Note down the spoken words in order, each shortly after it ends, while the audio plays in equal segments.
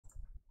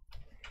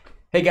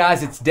Hey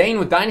guys, it's Dane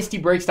with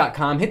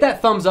DynastyBreaks.com. Hit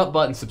that thumbs up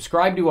button,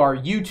 subscribe to our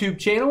YouTube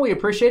channel. We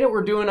appreciate it.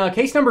 We're doing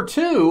case number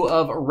 2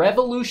 of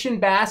Revolution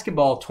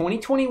Basketball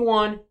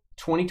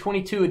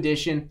 2021-2022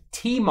 edition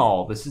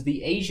TMALL. This is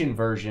the Asian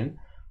version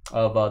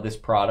of this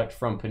product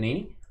from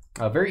Panini.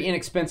 A very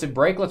inexpensive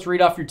break. Let's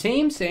read off your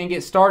teams and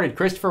get started.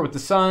 Christopher with the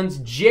Suns.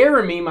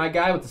 Jeremy, my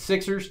guy with the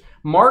Sixers.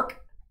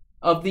 Mark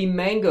of the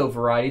Mango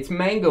variety. It's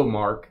Mango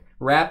Mark.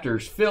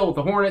 Raptors. Phil with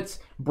the Hornets.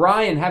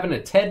 Brian having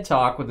a TED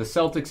Talk with the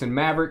Celtics and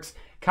Mavericks.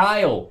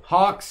 Kyle,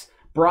 Hawks.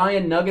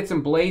 Brian, Nuggets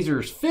and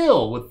Blazers.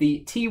 Phil with the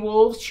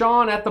T-Wolves.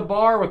 Sean at the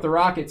bar with the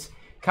Rockets.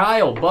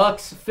 Kyle,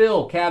 Bucks.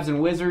 Phil, Cavs and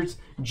Wizards.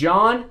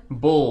 John,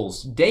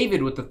 Bulls.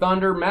 David with the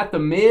Thunder. Matt the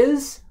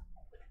Miz,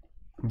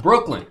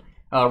 Brooklyn.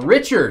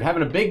 Richard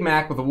having a Big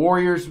Mac with the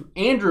Warriors.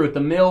 Andrew at the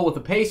Mill with the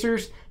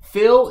Pacers.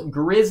 Phil,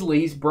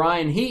 Grizzlies.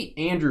 Brian, Heat.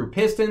 Andrew,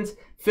 Pistons.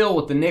 Phil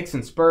with the Knicks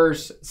and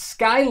Spurs.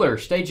 Skyler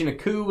staging a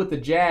coup with the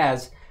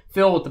Jazz.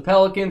 Phil with the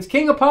Pelicans.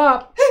 King of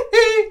Pop,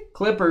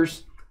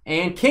 Clippers.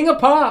 And King of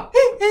Pop,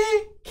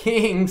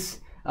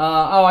 Kings.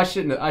 I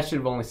should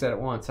have only said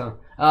it once, huh?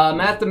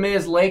 Matt the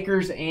Miz,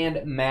 Lakers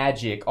and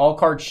Magic. All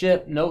card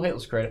ship, no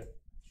hitless credit.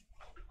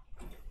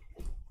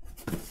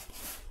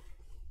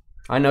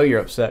 I know you're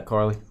upset,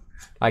 Carly.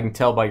 I can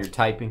tell by your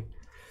typing.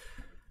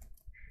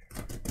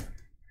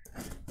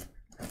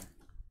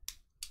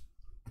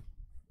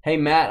 Hey,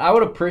 Matt, I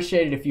would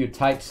appreciate it if you would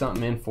type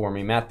something in for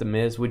me. Matt the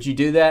Miz, would you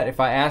do that? If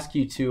I ask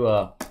you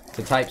to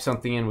type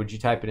something in, would you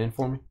type it in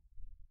for me?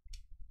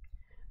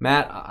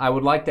 Matt, I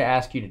would like to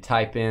ask you to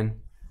type in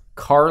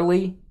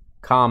Carly,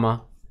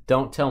 comma,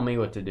 don't tell me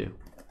what to do.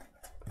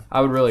 I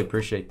would really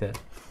appreciate that.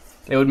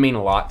 It would mean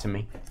a lot to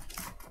me.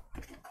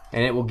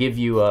 And it will give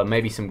you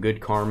maybe some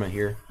good karma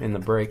here in the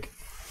break.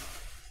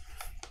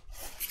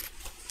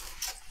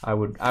 I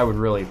would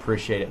really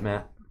appreciate it,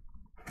 Matt.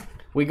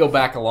 We go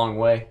back a long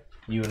way,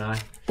 you and I.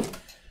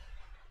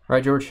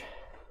 Right, George?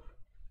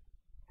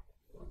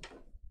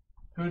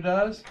 Who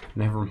does?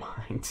 Never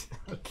mind.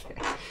 Okay.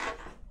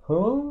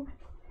 Huh?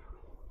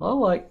 I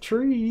like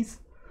trees.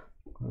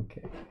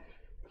 Okay.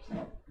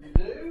 You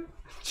do?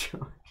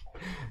 George.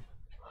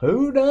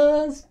 Who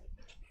does?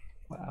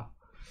 Wow.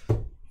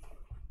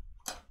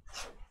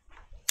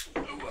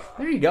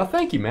 There you go.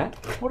 Thank you, Matt.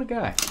 What a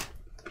guy.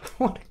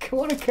 What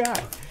a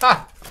guy.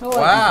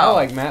 I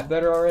like Matt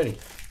better already.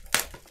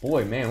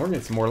 Boy, man, we're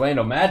getting some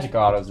Orlando Magic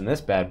autos in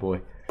this bad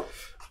boy.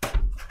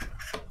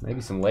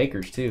 Maybe some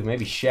Lakers, too.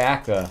 Maybe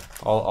Shaq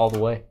all the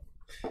way.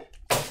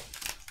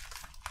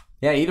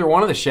 Yeah, either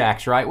one of the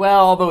Shaqs, right?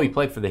 Well, although he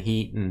played for the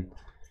Heat and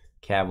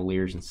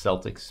Cavaliers and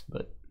Celtics,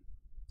 but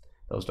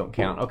those don't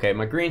count. Okay,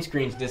 my green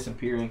screen's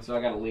disappearing, so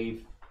I gotta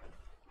leave.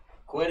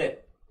 Quit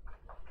it.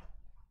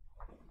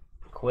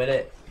 Quit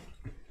it.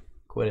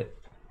 Quit it.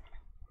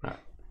 All right.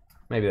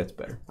 Maybe that's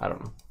better. I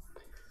don't know.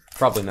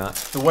 Probably not.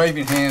 The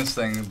waving hands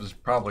thing was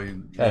probably...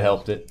 That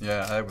helped it.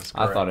 Yeah, that was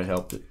correct. I thought it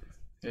helped it.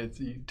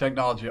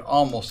 Technology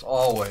almost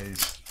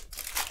always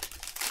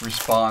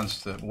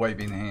responds to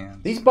waving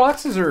hands. These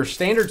boxes are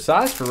standard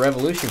size for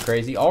Revolution,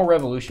 crazy. All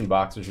Revolution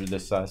boxes are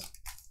this size.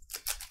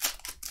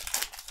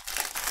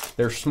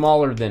 They're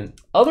smaller than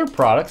other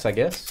products, I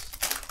guess.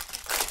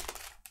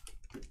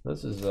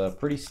 This is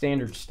pretty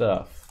standard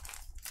stuff.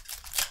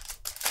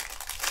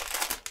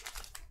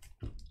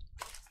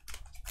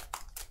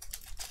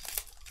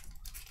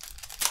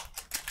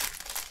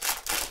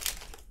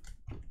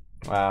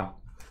 Wow.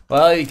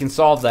 Well, you can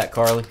solve that,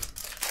 Carly.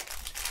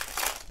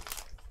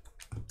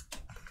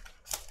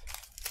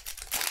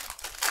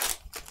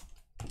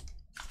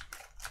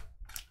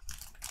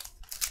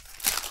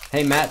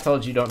 Hey, Matt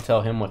told you don't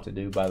tell him what to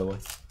do, by the way.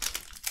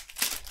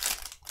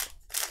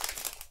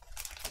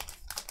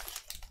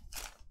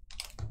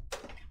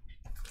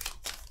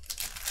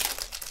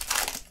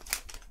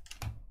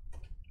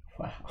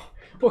 Wow.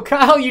 Well,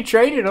 Kyle, you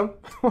traded him.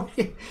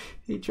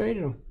 He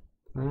traded him.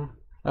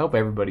 I hope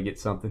everybody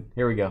gets something.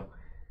 Here we go.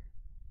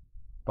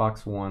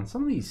 Box 1.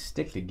 Some of these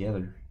stick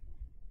together.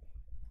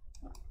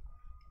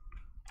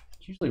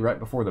 It's usually right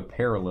before the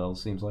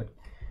parallels, seems like.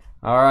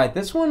 All right,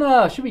 this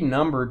one should be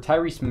numbered.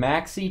 Tyrese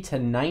Maxey to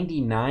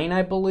 99,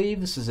 I believe.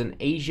 This is an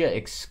Asia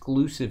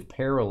exclusive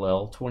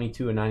parallel,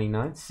 22 and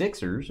 99.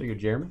 Sixers. There you go,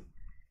 Jeremy.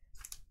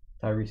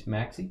 Tyrese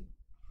Maxey.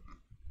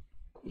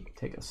 You can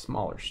take a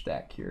smaller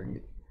stack here and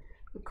get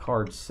the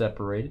cards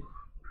separated.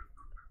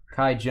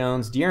 Kai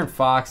Jones, De'Aaron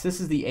Fox. This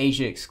is the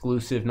Asia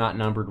exclusive, not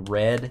numbered,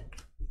 red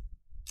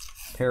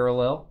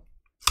parallel.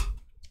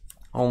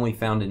 Only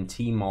found in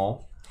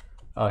TMALL.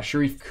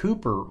 Sharif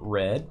Cooper,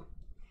 red.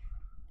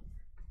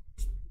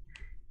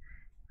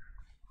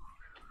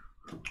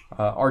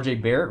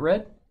 RJ Barrett,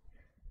 red.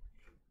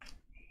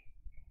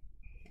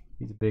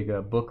 He's a big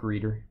book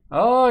reader.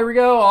 Oh, here we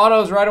go.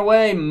 Autos right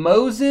away.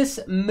 Moses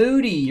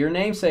Moody, your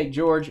namesake,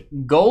 George.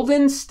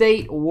 Golden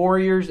State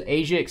Warriors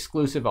Asia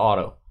exclusive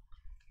auto.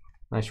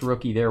 Nice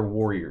rookie there,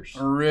 Warriors.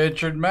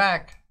 Richard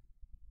Mack.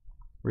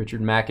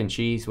 Richard Mac and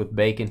cheese with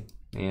bacon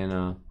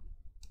and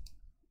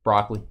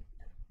broccoli.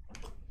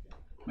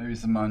 Maybe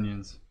some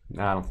onions.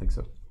 No, I don't think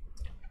so.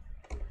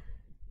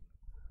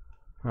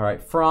 All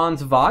right,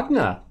 Franz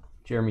Wagner,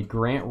 Jeremy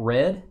Grant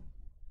red,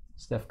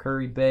 Steph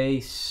Curry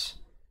base,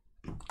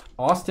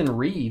 Austin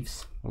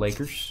Reeves,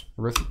 Lakers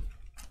rookie,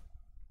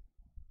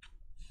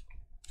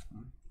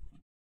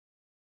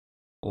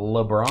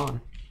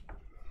 LeBron,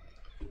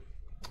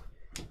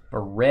 a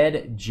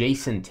red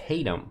Jason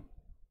Tatum,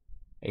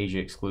 Asia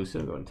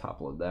exclusive. Go ahead and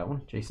top load that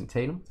one. Jason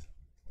Tatum,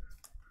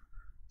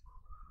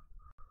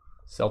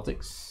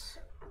 Celtics.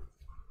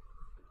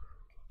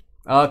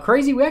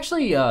 Crazy, we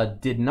actually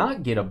did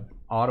not get a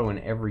auto in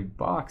every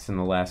box in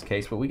the last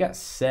case, but we got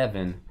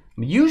 7.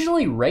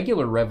 Usually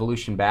regular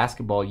Revolution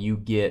basketball, you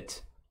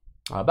get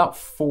about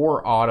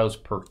 4 autos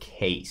per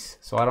case.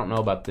 So I don't know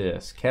about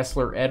this.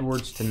 Kessler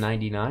Edwards to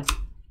 99.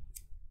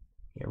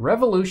 Yeah,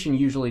 Revolution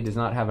usually does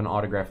not have an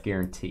autograph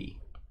guarantee.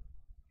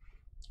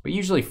 But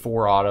usually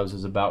 4 autos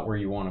is about where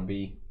you want to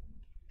be.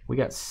 We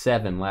got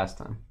 7 last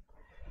time.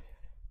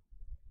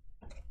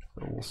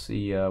 So we'll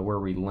see where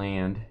we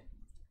land.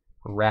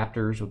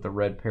 Raptors with the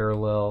red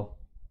parallel.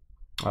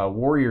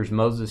 Warriors,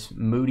 Moses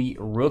Moody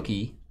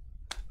rookie.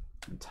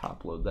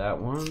 Top load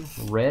that one.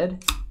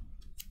 Red.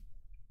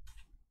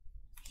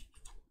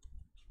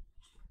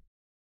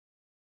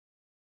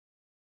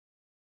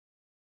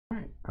 All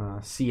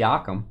right.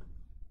 Siakam.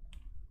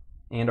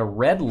 And a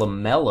red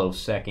LaMelo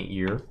second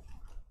year.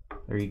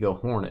 There you go,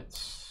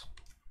 Hornets.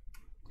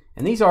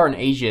 And these are an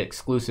Asia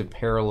exclusive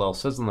parallel. It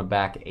says on the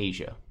back,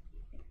 Asia.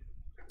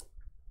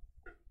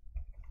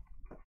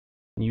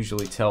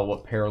 Usually tell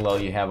what parallel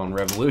you have on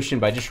Revolution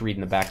by just reading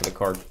the back of the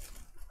card.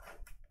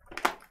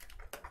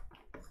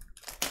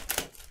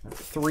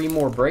 3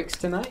 more breaks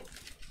tonight.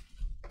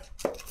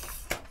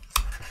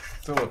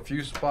 Still a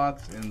few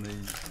spots in the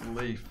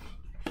Leaf.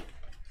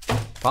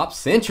 Pop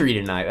Century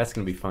tonight. That's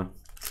going to be fun.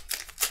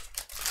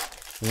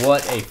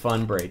 What a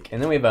fun break.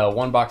 And then we have a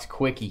 1-box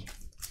quickie.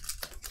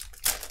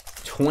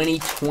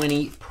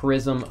 2020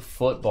 Prism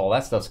Football.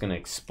 That stuff's going to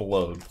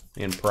explode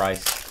in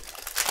price.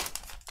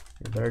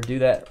 You better do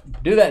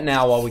that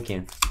now while we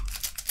can.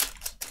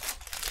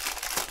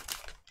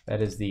 That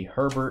is the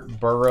Herbert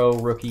Burrow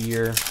rookie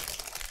year.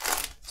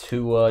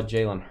 Tua,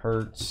 Jalen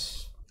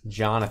Hurts,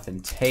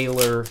 Jonathan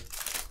Taylor,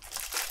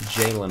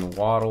 Jalen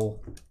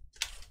Waddle.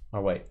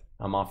 Oh wait,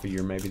 I'm off a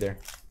year maybe there.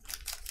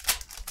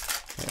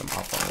 Yeah, I'm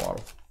off on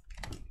Waddle.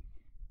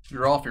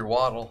 You're off your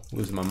Waddle.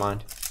 Losing my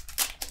mind.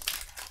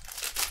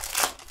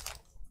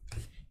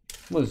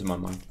 Losing my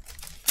mind.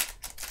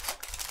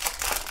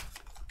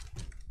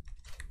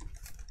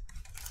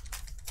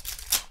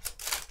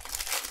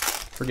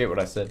 Forget what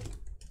I said.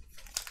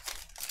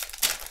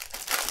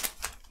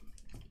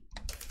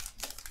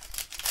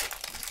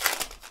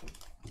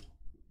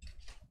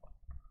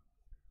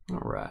 All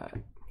right,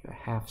 got a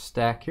half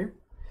stack here.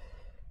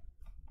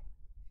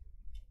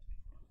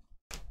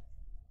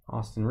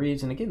 Austin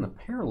Reeves, and again, the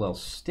parallel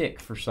stick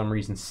for some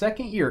reason.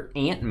 Second year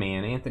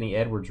Ant-Man, Anthony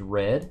Edwards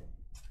red.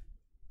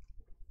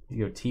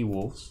 You go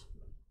T-Wolves.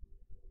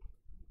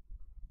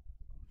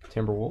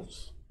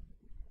 Timberwolves.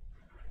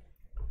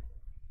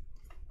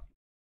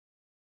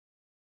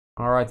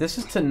 All right, this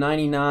is to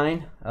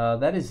 99.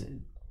 That is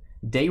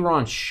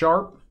Day'Ron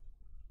Sharp,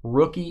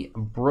 rookie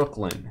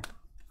Brooklyn,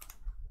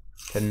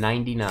 to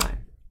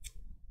 99.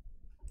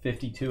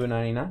 52 and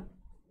 99.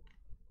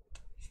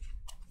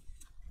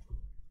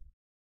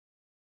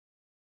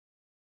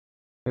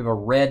 We have a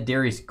red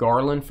Darius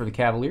Garland for the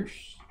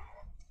Cavaliers.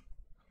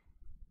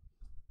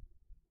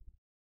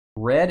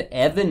 Red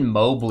Evan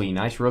Mobley,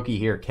 nice rookie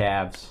here,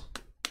 Cavs.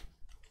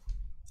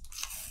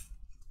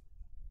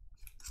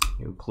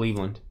 Go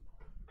Cleveland.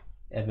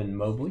 Evan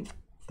Mobley,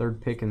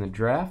 3rd pick in the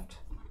draft.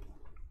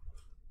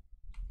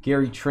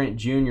 Gary Trent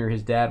Jr.,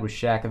 his dad was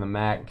Shaq of the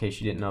Mac, in case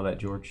you didn't know that,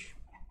 George.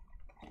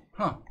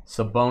 Huh.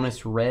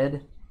 Sabonis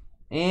red.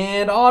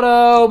 And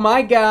auto,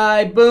 my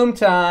guy, boom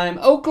time.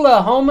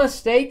 Oklahoma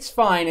State's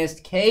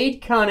finest,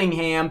 Cade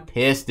Cunningham,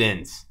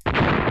 Pistons.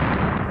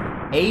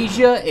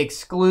 Asia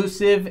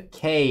exclusive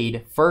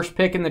Cade, 1st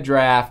pick in the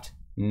draft,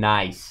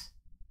 nice.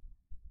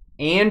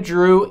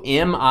 Andrew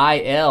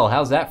MIL.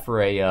 How's that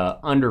for a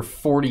under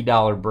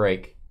 $40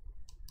 break?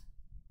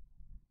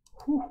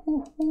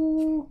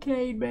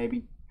 Cade,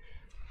 baby.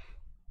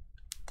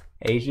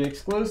 Asia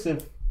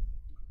exclusive.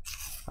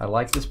 I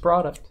like this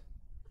product.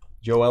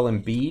 Joel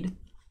Embiid.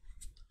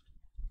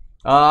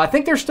 I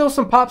think there's still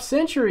some Pop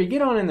Century.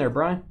 Get on in there,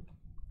 Brian.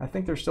 I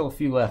think there's still a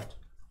few left.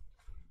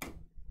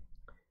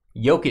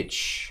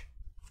 Jokic.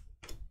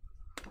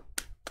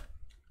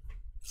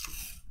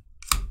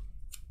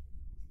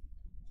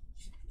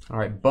 All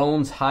right,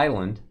 Bones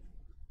Highland.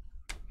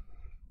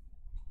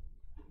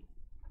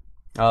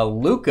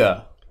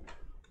 Luca.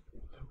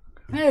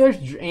 Hey,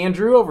 there's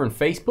Andrew over in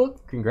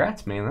Facebook.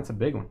 Congrats, man. That's a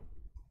big one.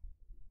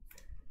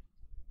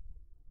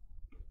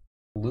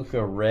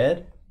 Luca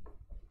red.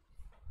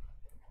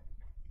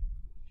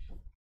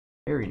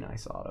 Very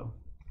nice auto.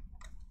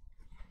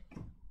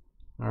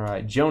 All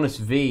right, Jonas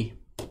V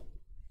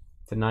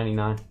to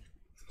 99.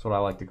 That's what I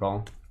like to call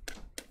him.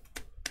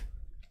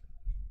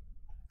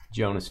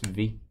 Jonas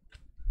V.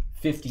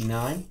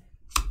 59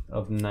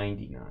 of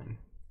 99.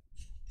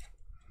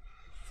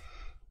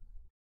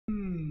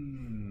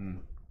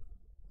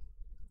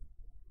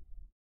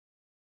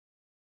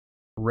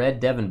 Red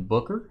Devin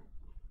Booker.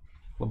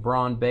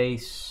 LeBron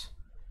base.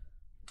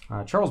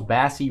 Charles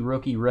Bassey,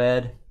 rookie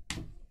red.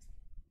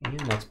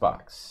 And next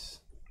box.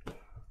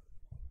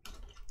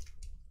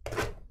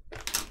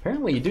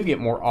 Apparently you do get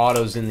more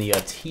autos in the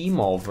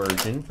TMALL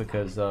version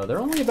because they're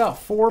only about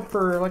 4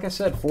 per, like I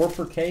said, 4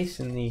 per case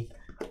in the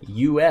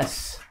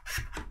US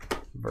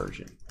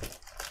version.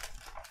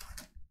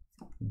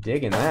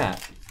 Digging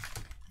that.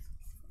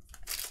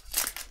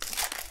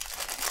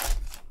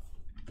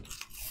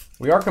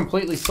 We are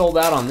completely sold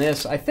out on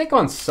this. I think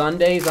on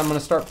Sundays I'm going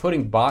to start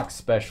putting box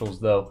specials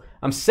though.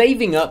 I'm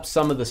saving up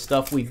some of the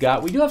stuff we've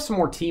got. We do have some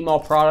more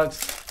TMALL products.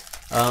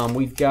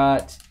 We've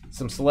got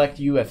some select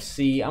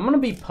UFC. I'm going to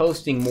be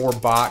posting more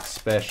box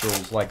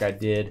specials like I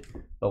did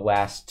the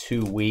last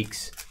 2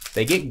 weeks.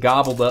 They get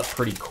gobbled up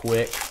pretty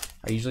quick.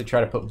 I usually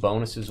try to put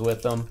bonuses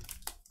with them.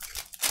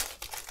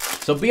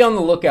 So be on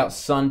the lookout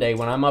Sunday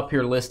when I'm up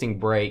here listing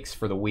breaks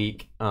for the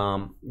week.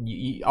 I'll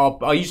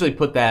usually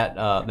put that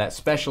that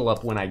special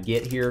up when I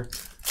get here,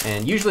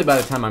 and usually by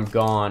the time I'm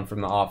gone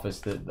from the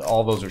office,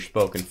 all those are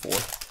spoken for.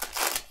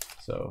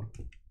 So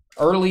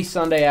early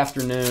Sunday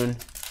afternoon,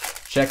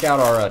 check out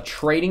our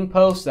trading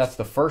post. That's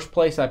the first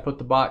place I put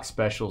the box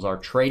specials. Our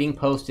trading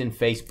post in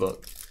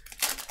Facebook.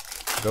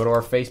 Go to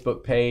our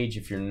Facebook page.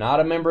 If you're not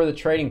a member of the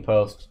trading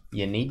post,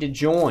 you need to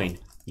join.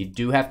 You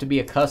do have to be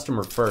a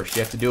customer first.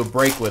 You have to do a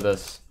break with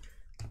us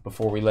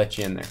before we let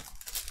you in there.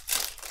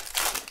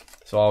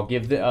 So I'll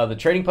give the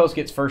trading post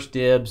gets first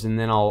dibs, and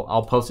then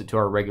I'll post it to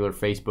our regular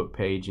Facebook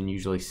page and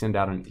usually send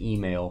out an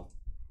email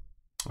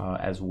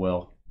as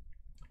well.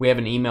 We have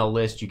an email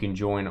list you can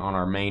join on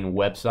our main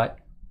website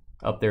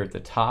up there at the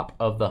top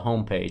of the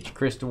homepage.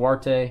 Chris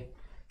Duarte,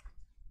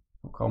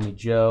 don't call me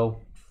Joe.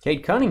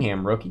 Cade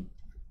Cunningham, rookie.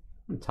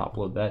 I'm going to top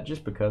load that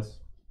just because.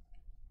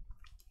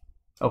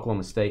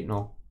 Oklahoma State and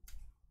all.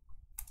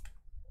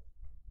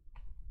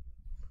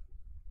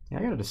 Yeah,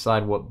 I got to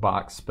decide what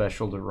box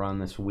special to run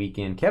this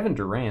weekend. Kevin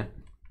Durant.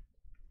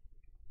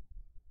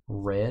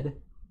 Red.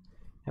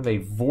 Have a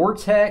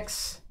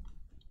Vortex.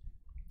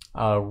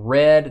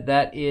 Red,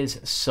 that is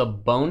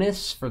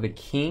Sabonis for the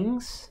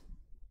Kings.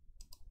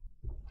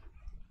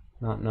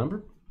 Not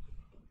numbered.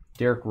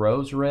 Derrick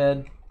Rose,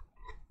 red.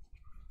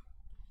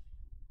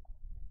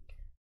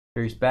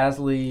 Darius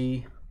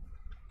Bazley.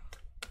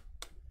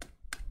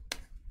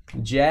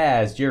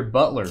 Jazz, Jared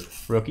Butler,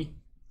 rookie.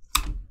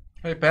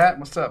 Hey, Pat,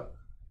 what's up?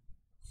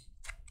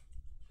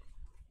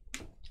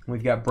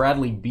 We've got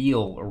Bradley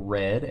Beal,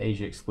 red,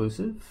 Asia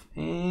exclusive.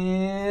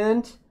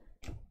 And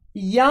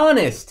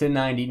Giannis to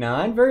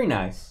 99. Very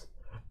nice.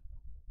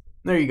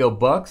 There you go,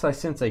 Bucks. I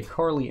sense a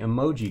Carly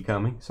emoji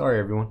coming. Sorry,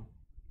 everyone.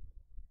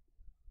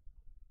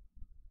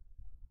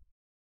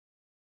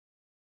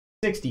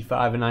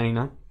 65 and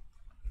 99.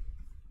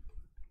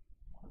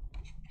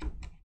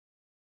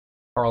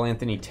 Karl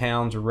Anthony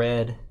Towns,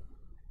 red.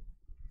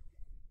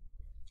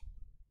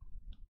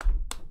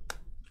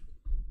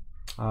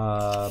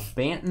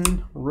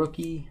 Banton,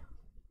 rookie.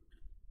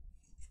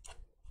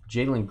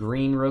 Jalen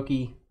Green,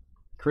 rookie.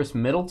 Chris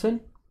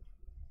Middleton.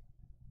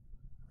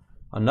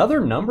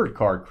 Another numbered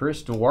card.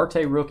 Chris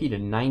Duarte, rookie to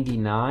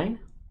 99.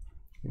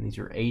 And these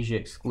are Asia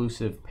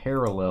exclusive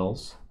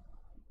parallels.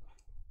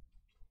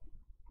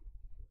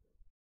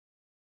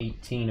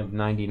 18 of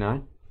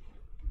 99.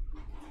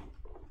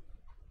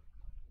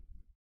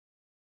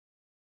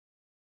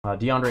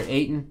 DeAndre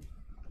Ayton.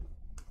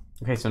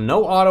 Okay, so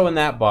no auto in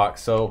that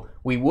box. So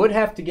we would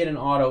have to get an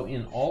auto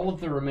in all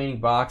of the remaining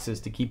boxes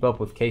to keep up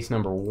with case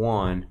number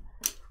 1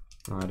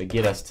 to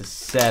get us to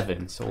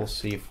 7. So we'll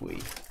see if we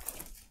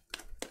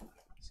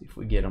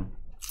get them,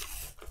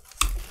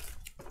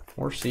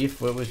 or see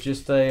if it was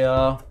just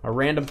a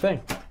random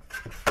thing.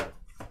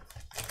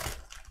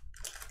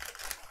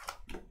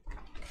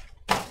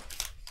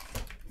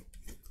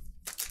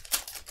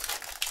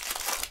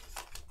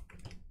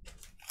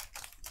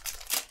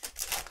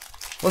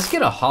 Let's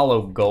get a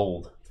hollow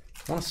gold.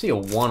 I want to see a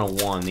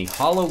 101. The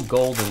hollow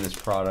gold in this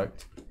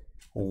product.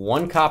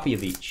 1 copy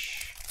of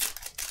each.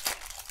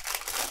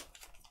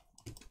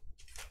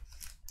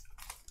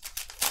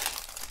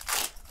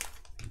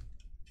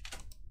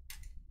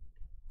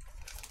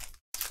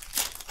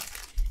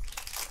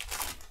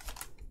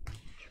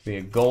 Should be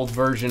a gold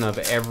version of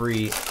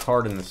every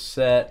card in the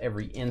set,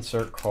 every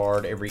insert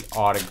card, every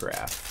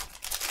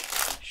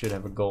autograph. Should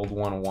have a gold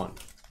 101.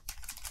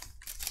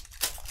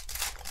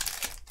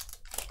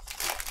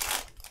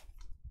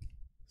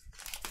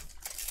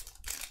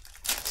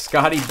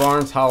 Scotty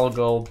Barnes, hollow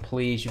gold,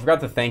 please. You forgot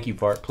the thank you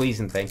part.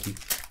 Please and thank you.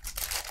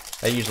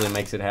 That usually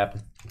makes it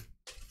happen.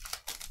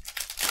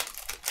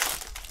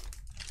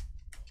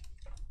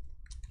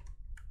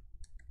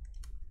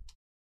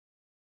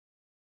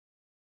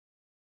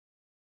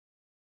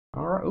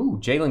 All right. Ooh,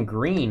 Jalen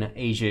Green,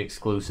 Asia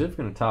exclusive.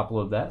 Going to top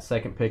load that.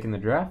 Second pick in the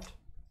draft.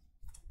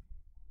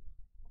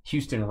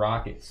 Houston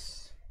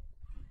Rockets.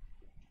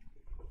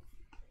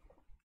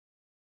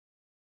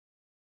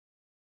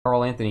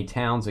 Karl Anthony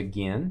Towns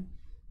again.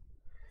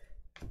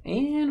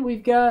 And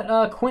we've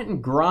got Quentin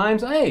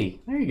Grimes. Hey,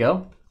 there you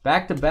go.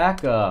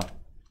 Back-to-back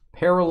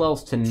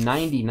parallels to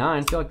 99.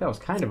 I feel like that was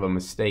kind of a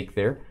mistake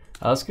there.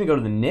 It's going to go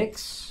to the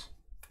Knicks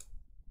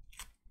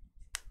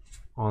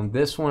on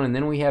this one. And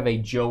then we have a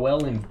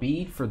Joel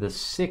Embiid for the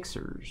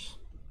Sixers.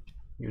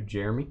 Here,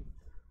 Jeremy.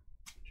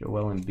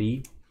 Joel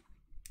Embiid.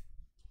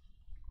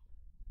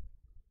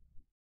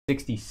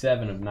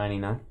 67 of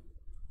 99.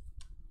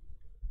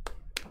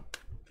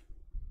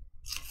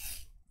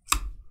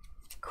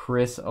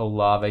 Chris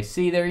Olave.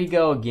 See, there you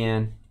go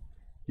again.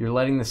 You're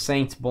letting the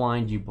Saints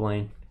blind you,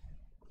 Blaine.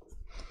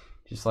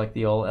 Just like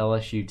the old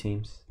LSU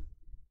teams.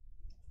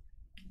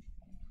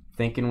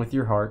 Thinking with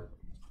your heart.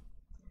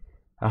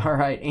 All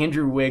right,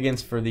 Andrew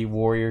Wiggins for the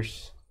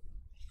Warriors.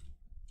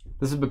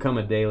 This has become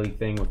a daily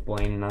thing with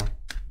Blaine and I.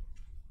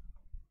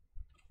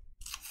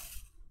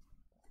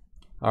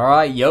 All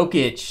right,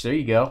 Jokic. There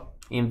you go.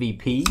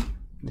 MVP.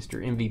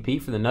 Mr. MVP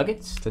for the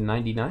Nuggets to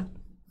 99.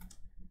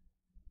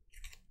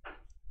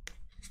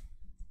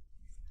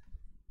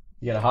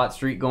 You got a hot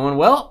streak going.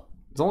 Well,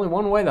 there's only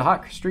one way the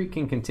hot streak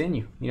can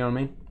continue. You know what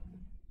I mean?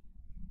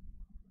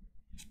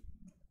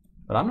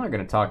 But I'm not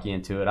going to talk you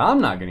into it. I'm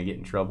not going to get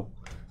in trouble.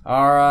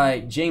 All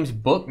right, James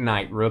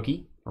Bouknight,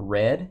 rookie.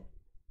 Red.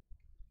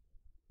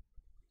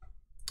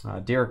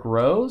 Derrick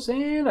Rose,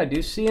 and I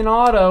do see an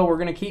auto. We're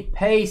going to keep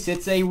pace.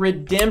 It's a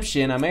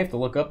redemption. I may have to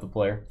look up the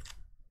player.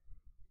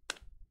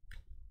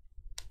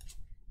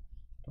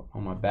 Don't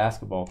know my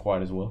basketball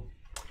quite as well.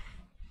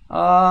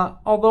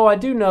 Although I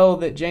do know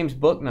that James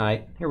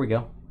Bouknight, here we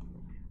go.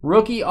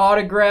 Rookie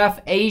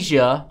autograph,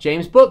 Asia,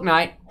 James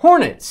Bouknight,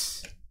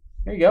 Hornets.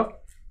 There you go.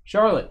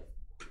 Charlotte.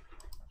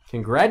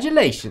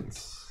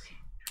 Congratulations.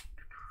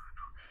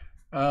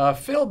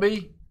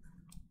 Philby.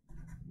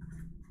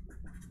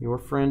 Your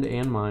friend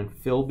and mine,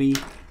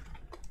 Philby,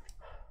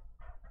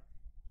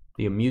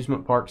 the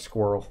amusement park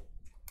squirrel.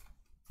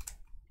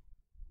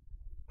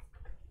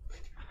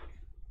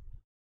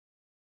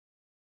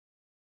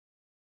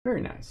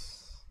 Very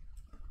nice.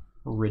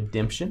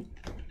 Redemption.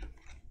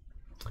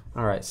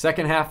 All right,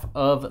 second half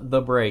of the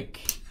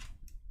break.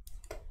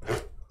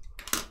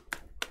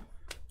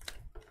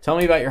 Tell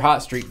me about your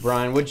hot streak,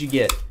 Brian. What'd you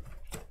get?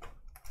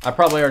 I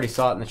probably already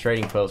saw it in the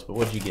trading post, but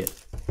what'd you get?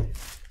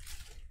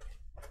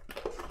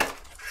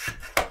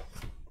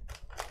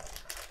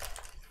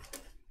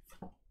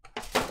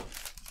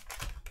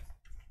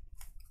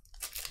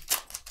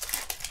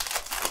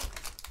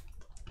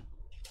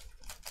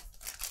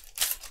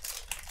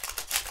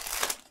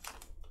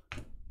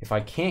 If I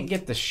can't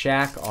get the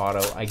Shaq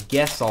auto, I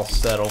guess I'll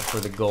settle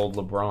for the gold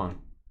LeBron.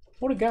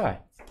 What a guy.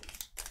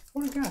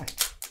 What a guy.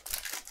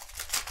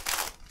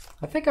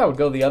 I think I would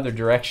go the other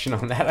direction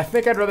on that. I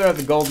think I'd rather have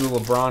the gold or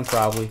LeBron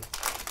probably.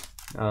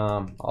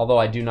 Although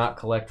I do not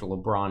collect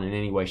LeBron in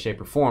any way, shape,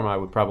 or form. I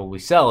would probably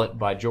sell it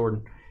by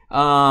Jordan.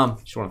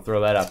 Just want to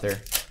throw that out there.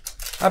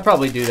 I'd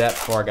probably do that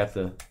before I got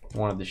the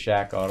one of the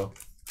Shaq auto.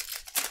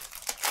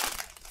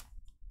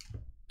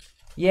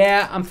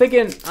 Yeah, I'm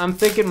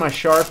thinking my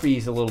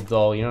Sharpie's a little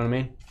dull, you know what I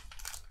mean?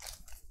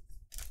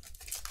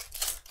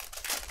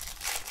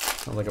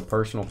 Sounds like a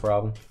personal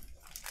problem.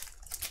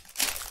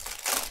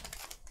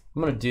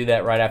 I'm going to do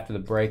that right after the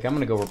break. I'm going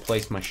to go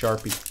replace my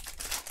Sharpie.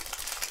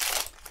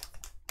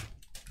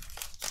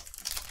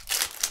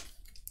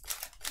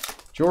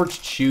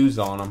 George chews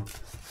on them.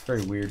 It's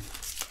very weird.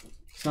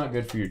 It's not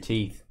good for your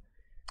teeth.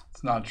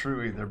 It's not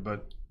true either,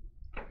 but...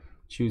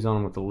 Chews on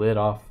them with the lid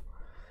off.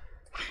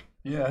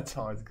 Yeah, that's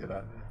always a good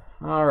idea.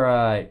 All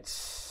right.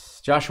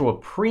 Joshua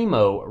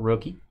Primo,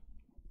 rookie.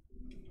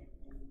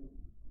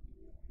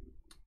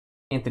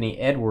 Anthony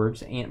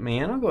Edwards,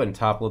 Ant-Man. I'll go ahead and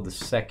top load the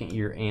second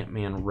year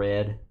Ant-Man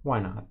red. Why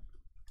not?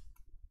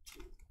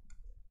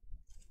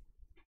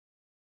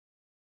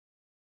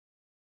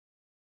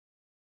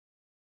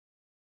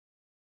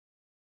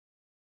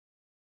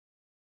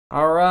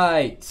 All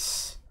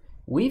right.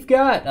 We've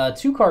got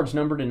 2 cards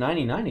numbered to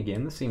 99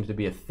 again. This seems to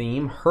be a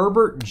theme.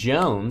 Herbert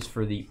Jones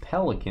for the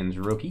Pelicans,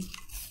 rookie.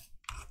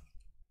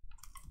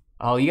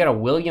 Oh, you got a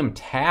William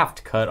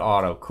Taft cut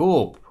auto.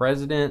 Cool.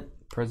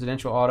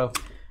 Presidential auto.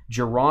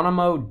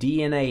 Geronimo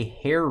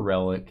DNA hair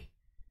relic.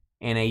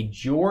 And a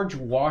George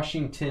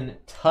Washington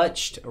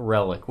touched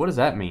relic. What does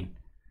that mean?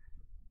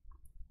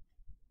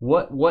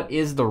 What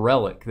is the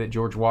relic that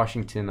George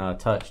Washington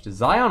touched?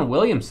 Zion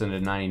Williamson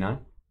at 99.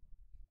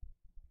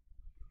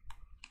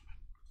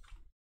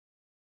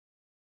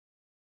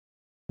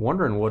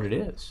 Wondering what it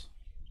is.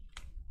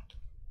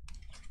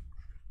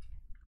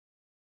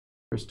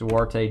 Chris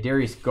Duarte,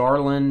 Darius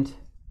Garland.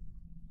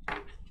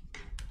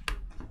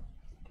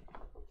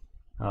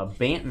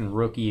 Banton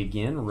rookie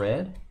again,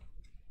 red.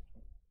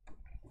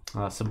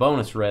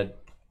 Sabonis red.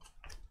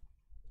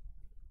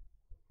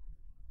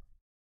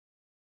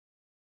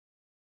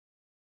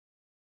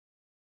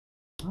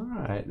 All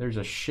right, there's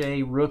a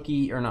Shea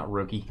rookie, or not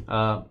rookie,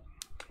 to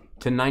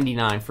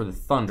 99 for the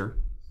Thunder.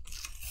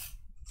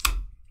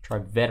 Try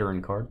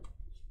veteran card.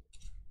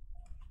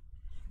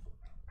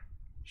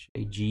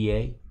 Shea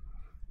GA.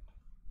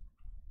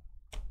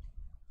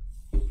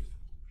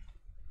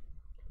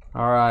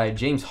 All right,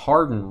 James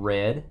Harden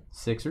red,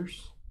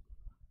 Sixers.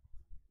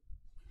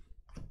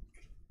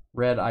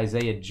 Red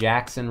Isaiah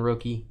Jackson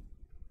rookie.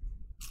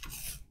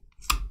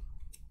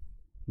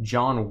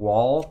 John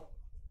Wall,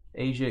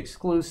 Asia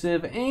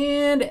exclusive.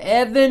 And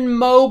Evan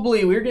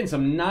Mobley. We're getting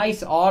some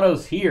nice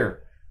autos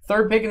here.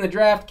 Third pick in the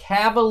draft,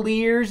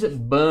 Cavaliers.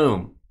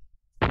 Boom.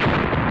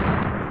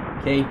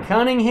 Cade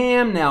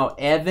Cunningham, now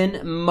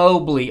Evan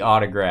Mobley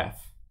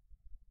autograph.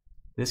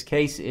 This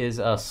case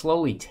is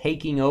slowly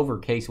taking over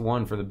case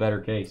 1 for the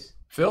better case.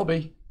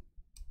 Philby.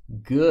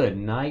 Good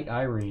night,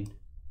 Irene.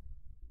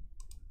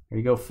 There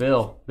you go,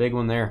 Phil. Big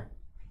one there.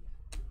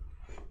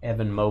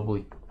 Evan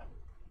Mobley.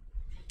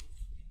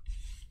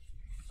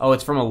 Oh,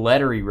 it's from a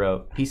letter he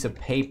wrote. Piece of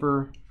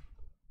paper.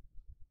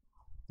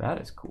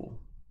 That is cool.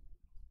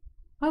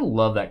 I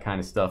love that kind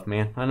of stuff,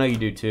 man. I know you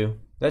do too.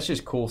 That's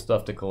just cool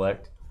stuff to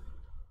collect.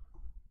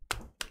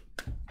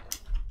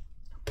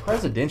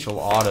 Presidential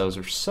autos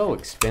are so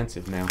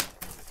expensive now.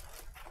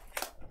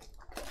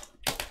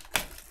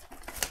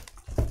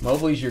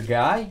 Mobley's your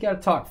guy. You got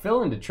to talk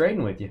Phil into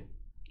trading with you.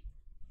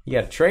 You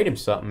got to trade him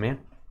something, man.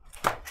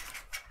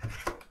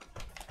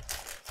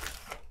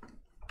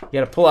 You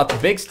got to pull out the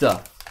big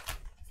stuff.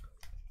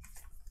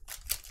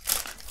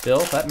 Phil,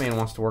 that man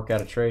wants to work out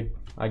a trade.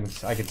 I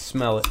can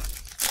smell it.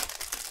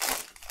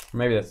 Or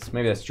maybe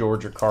that's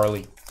George or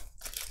Carly.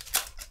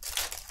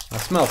 I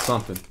smell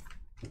something.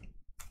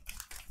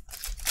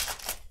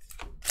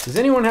 Does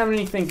anyone have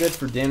anything good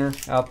for dinner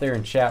out there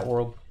in chat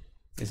world?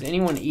 Is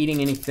anyone eating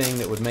anything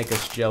that would make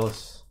us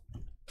jealous?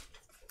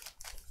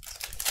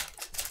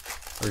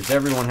 Or is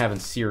everyone having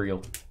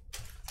cereal?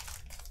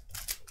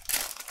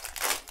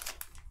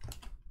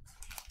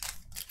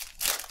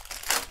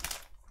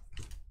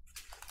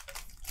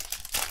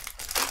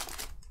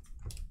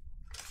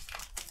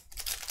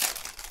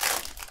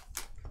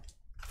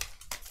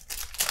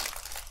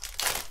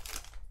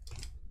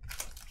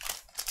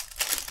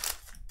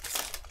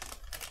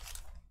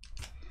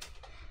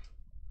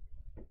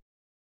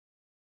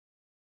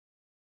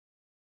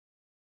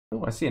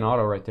 Oh, I see an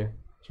auto right there.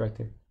 It's right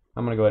there.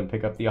 I'm going to go ahead and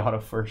pick up the auto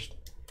first.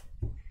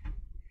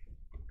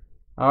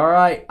 All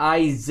right,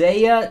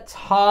 Isaiah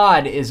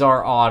Todd is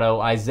our auto.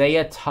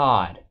 Isaiah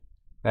Todd.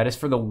 That is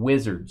for the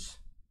Wizards.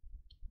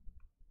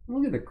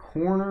 Look at the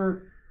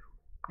corner.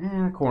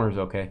 The corner's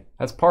okay.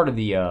 That's part of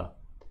the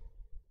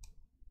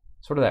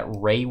sort of that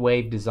ray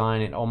wave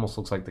design. It almost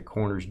looks like the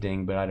corner's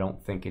ding, but I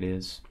don't think it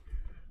is.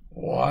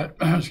 What?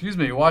 Excuse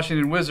me,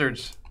 Washington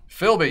Wizards.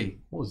 Philby.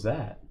 What was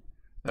that?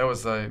 That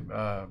was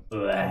a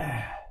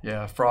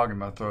yeah, a frog in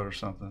my throat or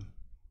something.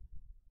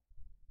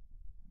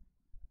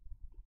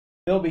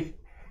 Philby.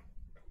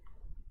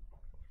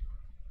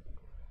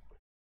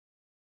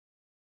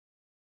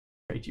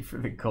 Trade you for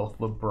the gold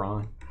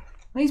LeBron.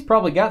 He's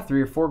probably got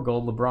 3 or 4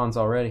 gold LeBrons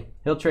already.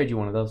 He'll trade you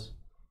one of those.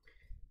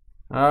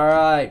 All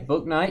right,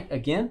 Book Night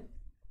again.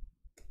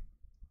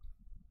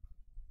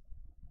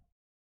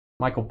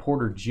 Michael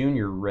Porter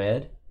Jr.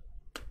 red.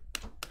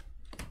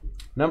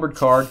 Numbered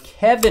card,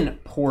 Kevin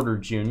Porter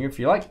Jr. If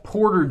you like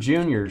Porter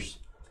Jr.'s,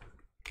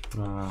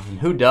 and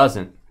who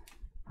doesn't?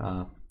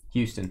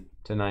 Houston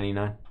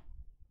 /99.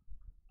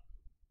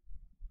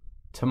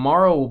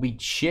 Tomorrow will be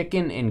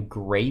chicken and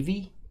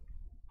gravy.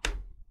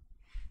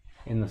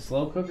 In the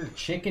slow cooker,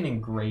 chicken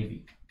and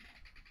gravy.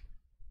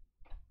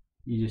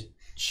 You just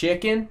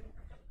chicken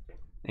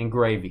and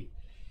gravy.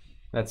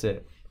 That's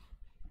it.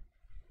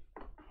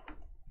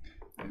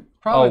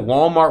 Probably. Oh,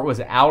 Walmart was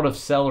out of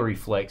celery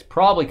flakes.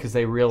 Probably because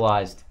they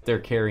realized they're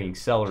carrying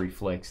celery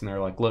flakes. And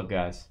they're like, look,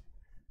 guys,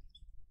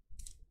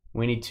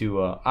 we need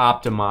to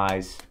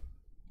optimize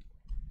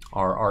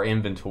our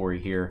inventory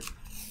here.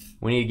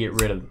 We need to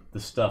get rid of the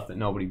stuff that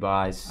nobody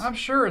buys. I'm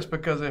sure it's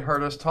because they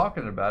heard us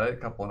talking about it a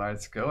couple of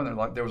nights ago. And they're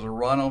like, there was a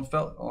run on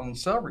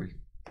celery flakes.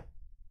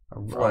 A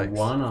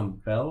run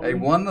on celery?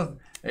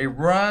 A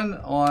run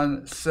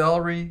on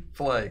celery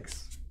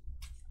flakes.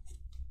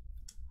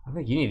 I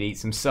think you need to eat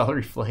some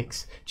celery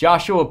flakes.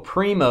 Joshua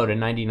Primo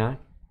 /99.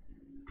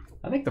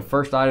 I think the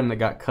first item that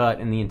got cut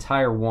in the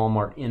entire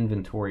Walmart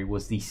inventory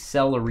was the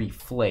celery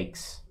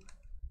flakes.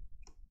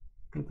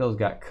 I think those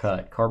got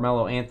cut.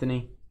 Carmelo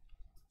Anthony.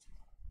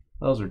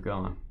 Those are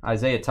gone.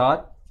 Isaiah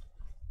Todd.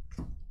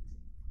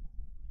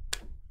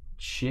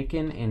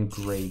 Chicken and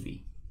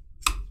gravy.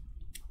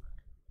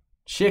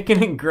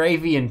 Chicken and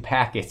gravy in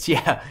packets.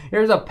 Yeah,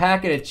 here's a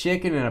packet of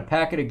chicken and a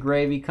packet of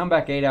gravy. Come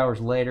back 8 hours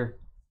later.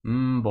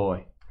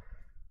 Boy.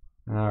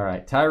 All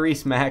right,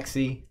 Tyrese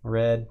Maxey,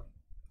 red.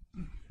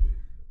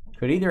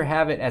 Could either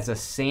have it as a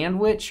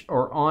sandwich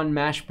or on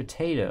mashed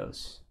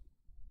potatoes.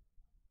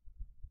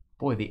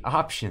 Boy, the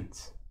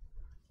options.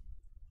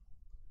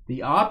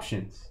 The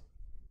options.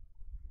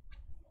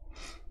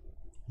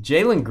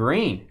 Jalen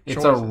Green.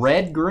 It's a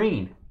red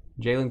green.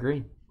 Jalen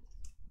Green.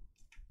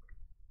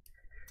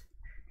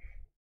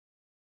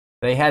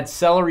 They had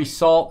celery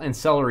salt and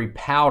celery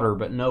powder,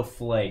 but no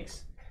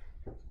flakes.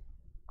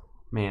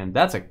 Man,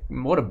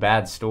 what a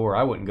bad store.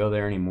 I wouldn't go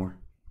there anymore.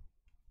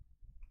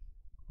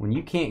 When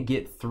you can't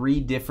get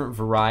 3 different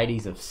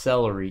varieties of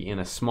celery in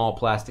a small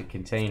plastic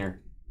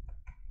container,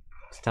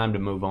 it's time to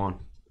move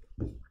on.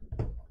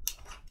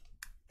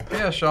 Yeah,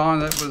 yeah, Sean,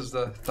 that was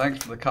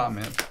thanks for the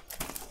comment.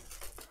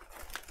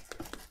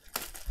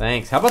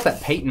 Thanks. How about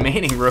that Peyton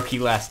Manning rookie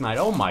last night?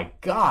 Oh my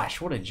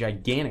gosh, what a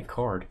gigantic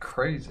card.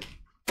 Crazy.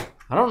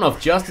 I don't know if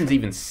Justin's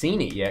even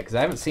seen it yet because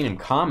I haven't seen him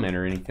comment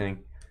or anything.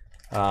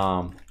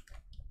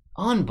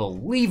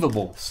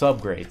 Unbelievable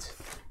subgrades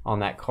on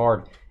that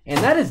card. And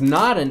that is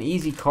not an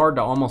easy card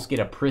to almost get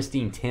a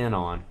pristine 10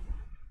 on.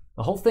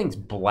 The whole thing's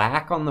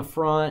black on the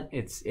front.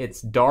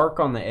 It's dark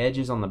on the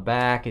edges on the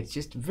back. It's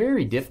just a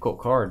very difficult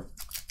card.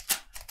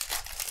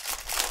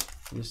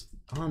 Just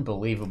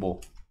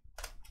unbelievable.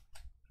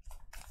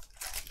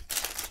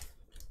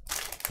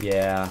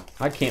 Yeah,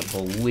 I can't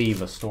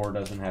believe a store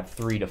doesn't have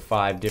 3 to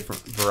 5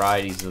 different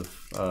varieties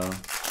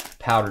of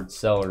powdered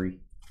celery.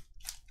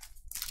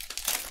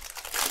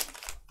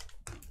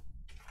 I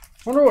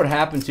wonder what would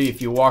happen to you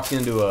if you walked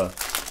into a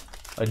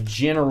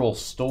general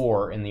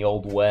store in the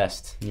Old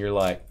West and you're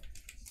like,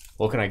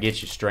 what can I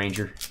get you,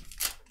 stranger?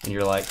 And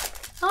you're like,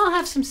 I'll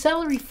have some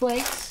celery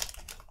flakes.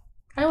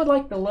 I would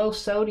like the low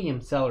sodium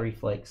celery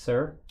flakes,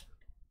 sir.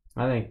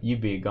 I think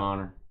you'd be a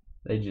goner.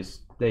 They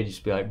just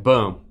be like,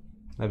 boom.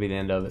 That'd be the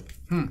end of it.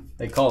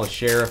 They call the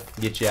sheriff,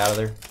 get you out of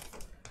there.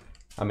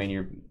 I mean,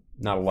 you're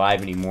not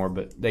alive anymore,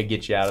 but they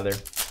get you out of there.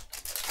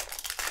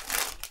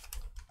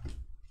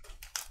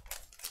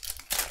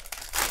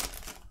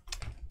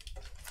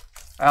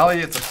 Allie,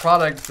 it's a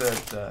product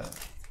that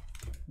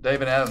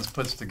David Adams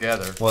puts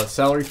together. What,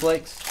 celery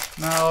flakes?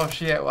 No,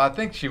 I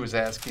think she was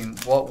asking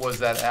what was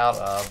that out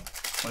of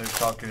when he was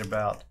talking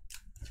about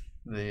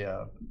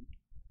the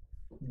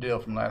deal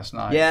from last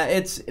night.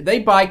 Yeah, they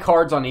buy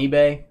cards on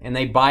eBay and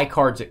they buy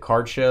cards at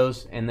card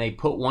shows and they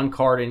put one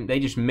card in, they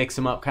just mix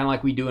them up kind of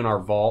like we do in our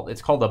vault.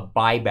 It's called a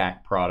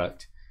buyback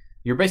product.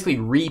 You're basically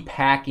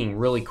repacking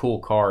really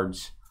cool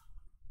cards.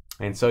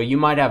 And so you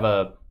might have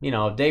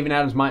David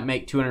Adams might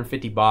make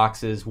 250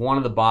 boxes. One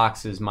of the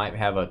boxes might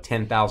have a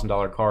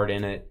 $10,000 card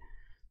in it.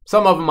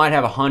 Some of them might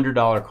have a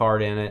 $100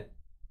 card in it.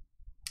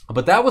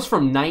 But that was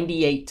from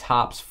 98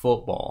 Topps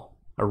football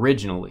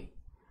originally.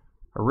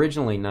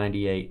 Originally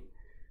 98.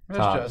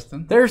 There's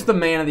Justin. There's the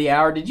man of the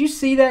hour. Did you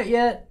see that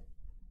yet?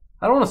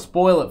 I don't want to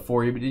spoil it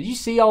for you, but did you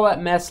see all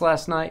that mess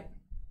last night?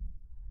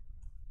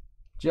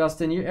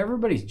 Justin,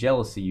 everybody's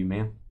jealous of you,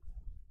 man.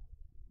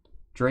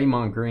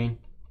 Draymond Green.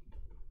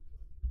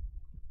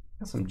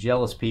 Got some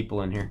jealous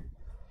people in here.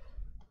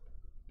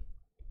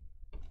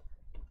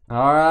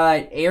 All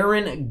right,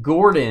 Aaron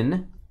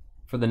Gordon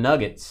for the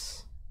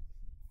Nuggets.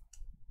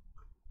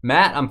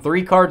 Matt, I'm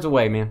 3 cards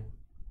away, man.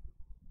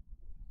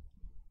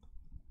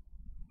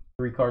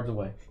 3 cards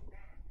away.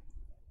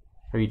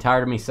 Are you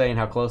tired of me saying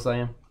how close I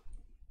am?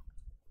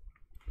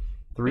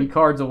 3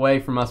 cards away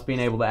from us being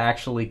able to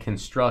actually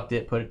construct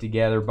it, put it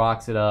together,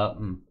 box it up,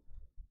 and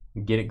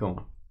get it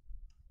going.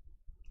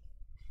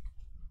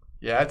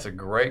 Yeah, it's a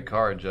great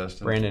card,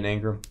 Justin. Brandon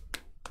Ingram.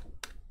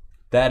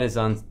 That is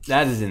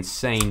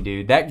insane,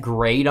 dude. That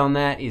grade on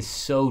that is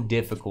so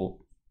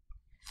difficult.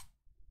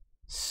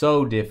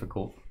 So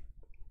difficult.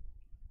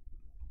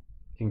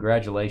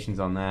 Congratulations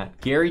on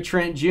that. Gary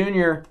Trent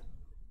Jr.,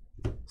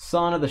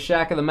 son of the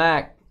Shack of the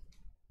Mac.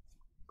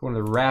 Going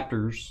to the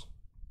Raptors.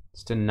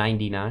 It's to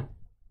 99.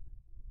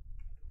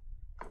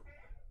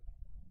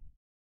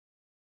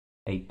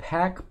 A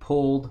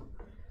pack-pulled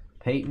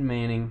Peyton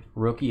Manning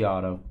rookie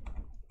auto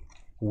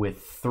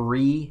with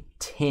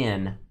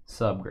 310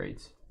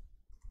 subgrades.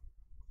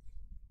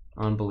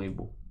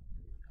 Unbelievable.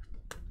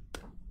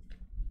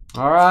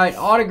 All right,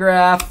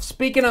 autograph.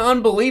 Speaking of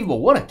unbelievable,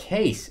 what a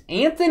case.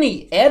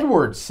 Anthony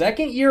Edwards,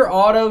 second-year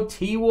auto,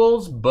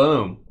 T-Wolves,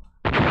 boom.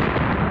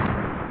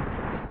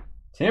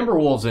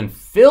 Timberwolves and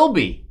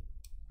Philby.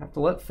 Have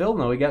to let Phil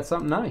know he got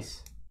something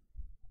nice.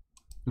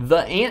 The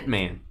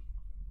Ant-Man.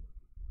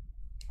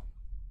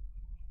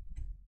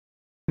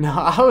 No,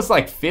 I was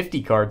like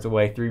 50 cards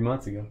away 3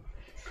 months ago.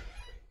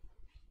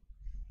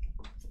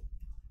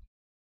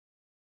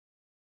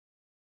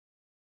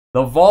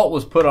 The vault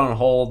was put on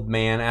hold,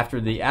 man, after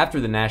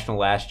the National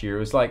last year. It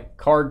was like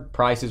card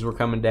prices were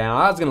coming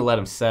down. I was going to let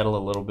them settle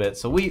a little bit.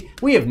 So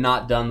we have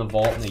not done the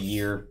vault in a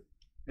year.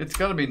 It's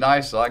going to be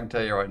nice, so I can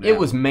tell you right now. It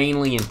was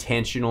mainly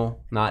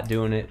intentional not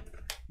doing it.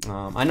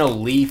 I know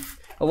Leaf,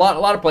 a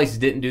lot of places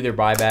didn't do their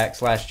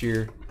buybacks last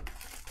year.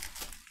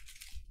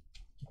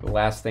 The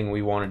last thing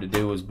we wanted to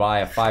do was buy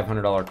a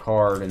 $500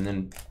 card and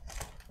then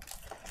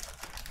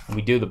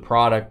we do the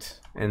product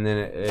and then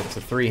it's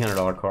a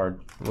 $300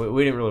 card.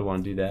 We didn't really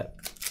want to do that.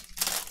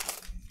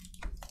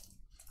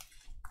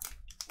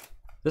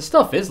 This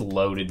stuff is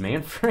loaded,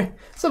 man.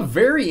 It's a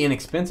very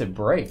inexpensive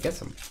break. That's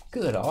some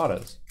good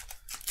autos.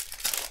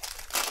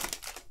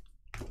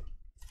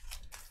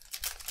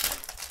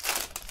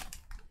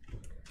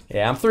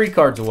 Yeah, I'm 3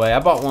 cards away. I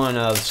bought one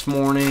this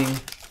morning.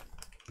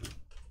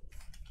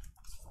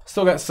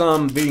 Still got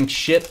some being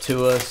shipped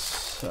to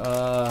us.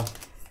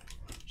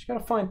 Just got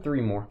to find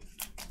 3 more.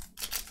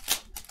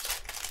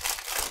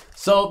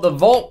 So the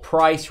vault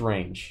price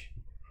range.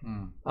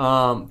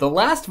 The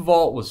last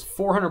vault was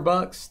 $400,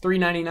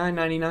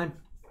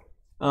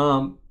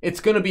 $399.99. It's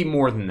going to be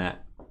more than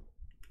that.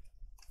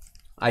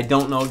 I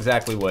don't know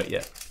exactly what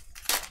yet.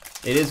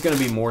 It is going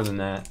to be more than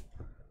that.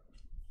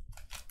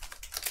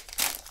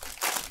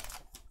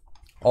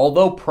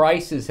 Although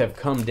prices have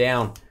come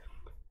down,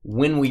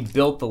 when we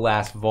built the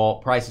last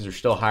vault, prices are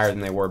still higher than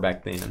they were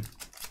back then.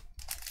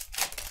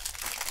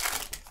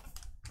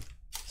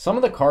 Some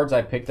of the cards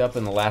I picked up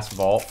in the last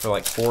vault for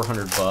like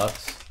 400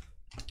 bucks,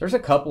 there's a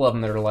couple of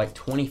them that are like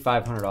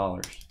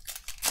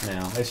 $2,500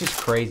 now. It's just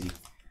crazy.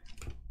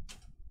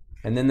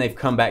 And then they've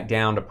come back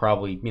down to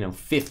probably, you know,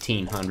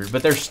 1,500,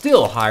 but they're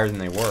still higher than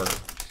they were.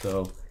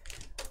 So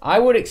I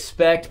would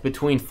expect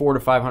between $400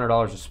 to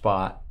 $500 a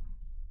spot.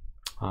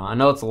 I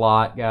know it's a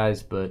lot,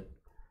 guys, but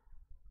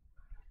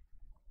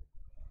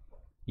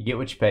you get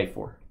what you pay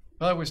for.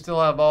 But we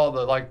still have all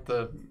the, like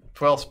the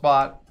 12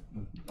 spot,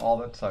 all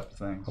that type of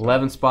thing. So.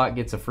 11 spot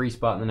gets a free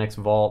spot in the next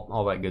vault,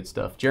 all that good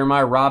stuff.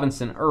 Jeremiah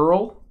Robinson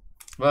Earl.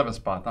 11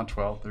 spot, not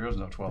 12. There is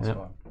no 12 Yep.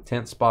 spot.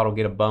 10th spot will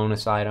get a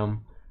bonus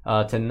item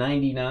to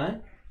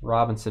 99.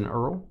 Robinson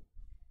Earl.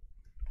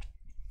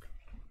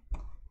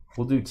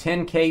 We'll do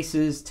 10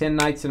 cases, 10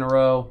 nights in a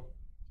row.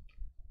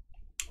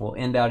 We'll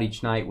end out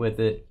each night with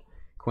it.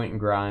 Quentin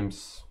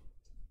Grimes.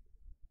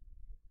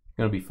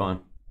 Gonna be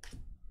fun.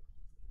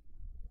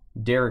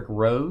 Derrick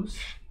Rose.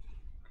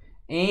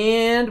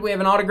 And we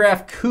have an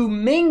autographed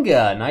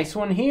Kuminga. Nice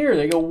one here.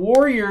 There you go,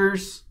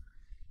 Warriors.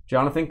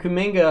 Jonathan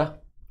Kuminga.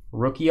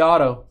 Rookie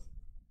auto.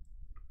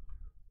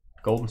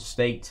 Golden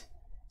State.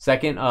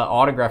 Second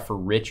autograph for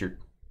Richard.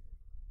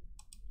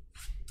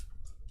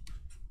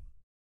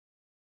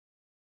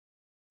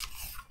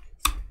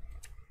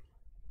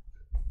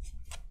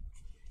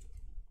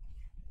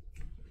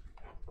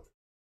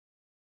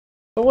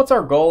 So what's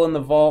our goal in the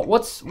vault?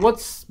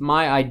 What's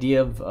my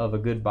idea of a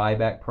good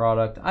buyback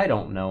product? I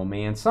don't know,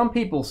 man. Some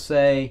people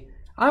say,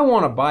 I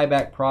want a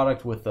buyback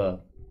product with an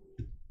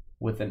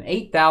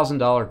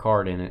 $8,000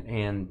 card in it,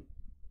 and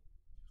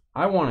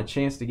I want a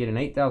chance to get an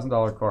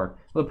 $8,000 card.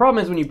 Well, the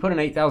problem is when you put an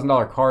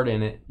 $8,000 card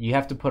in it, you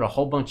have to put a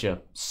whole bunch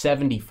of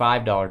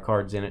 $75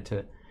 cards in it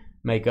to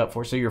make up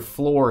for it. So your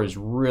floor is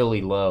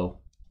really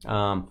low.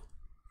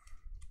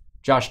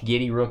 Josh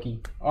Giddey,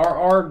 rookie.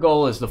 Our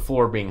goal is the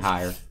floor being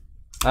higher.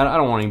 I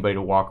don't want anybody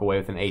to walk away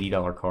with an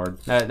 $80 card.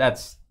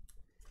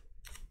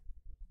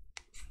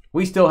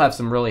 We still have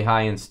some really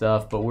high-end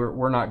stuff, but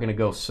we're not going to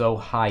go so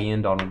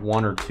high-end on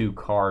one or two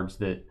cards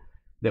that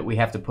we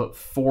have to put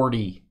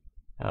 40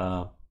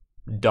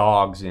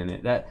 dogs in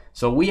it.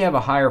 So we have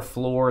a higher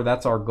floor.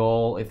 That's our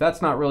goal. If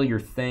that's not really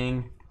your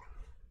thing,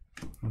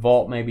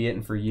 vault may be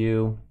it for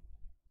you.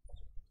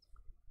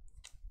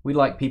 We'd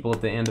like people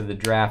at the end of the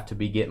draft to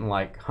be getting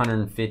like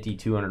 $150,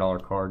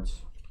 $200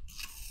 cards,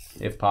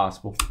 if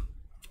possible.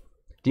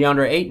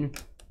 DeAndre Ayton.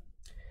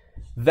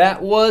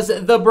 That was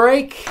the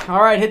break. All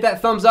right, hit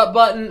that thumbs up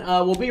button.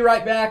 We'll be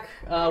right back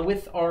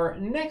with our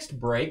next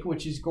break,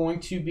 which is going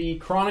to be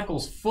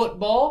Chronicles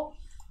Football.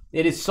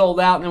 It is sold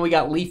out, and then we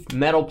got Leaf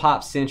Metal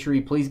Pop Century.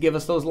 Please give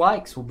us those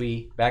likes. We'll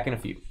be back in a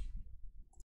few.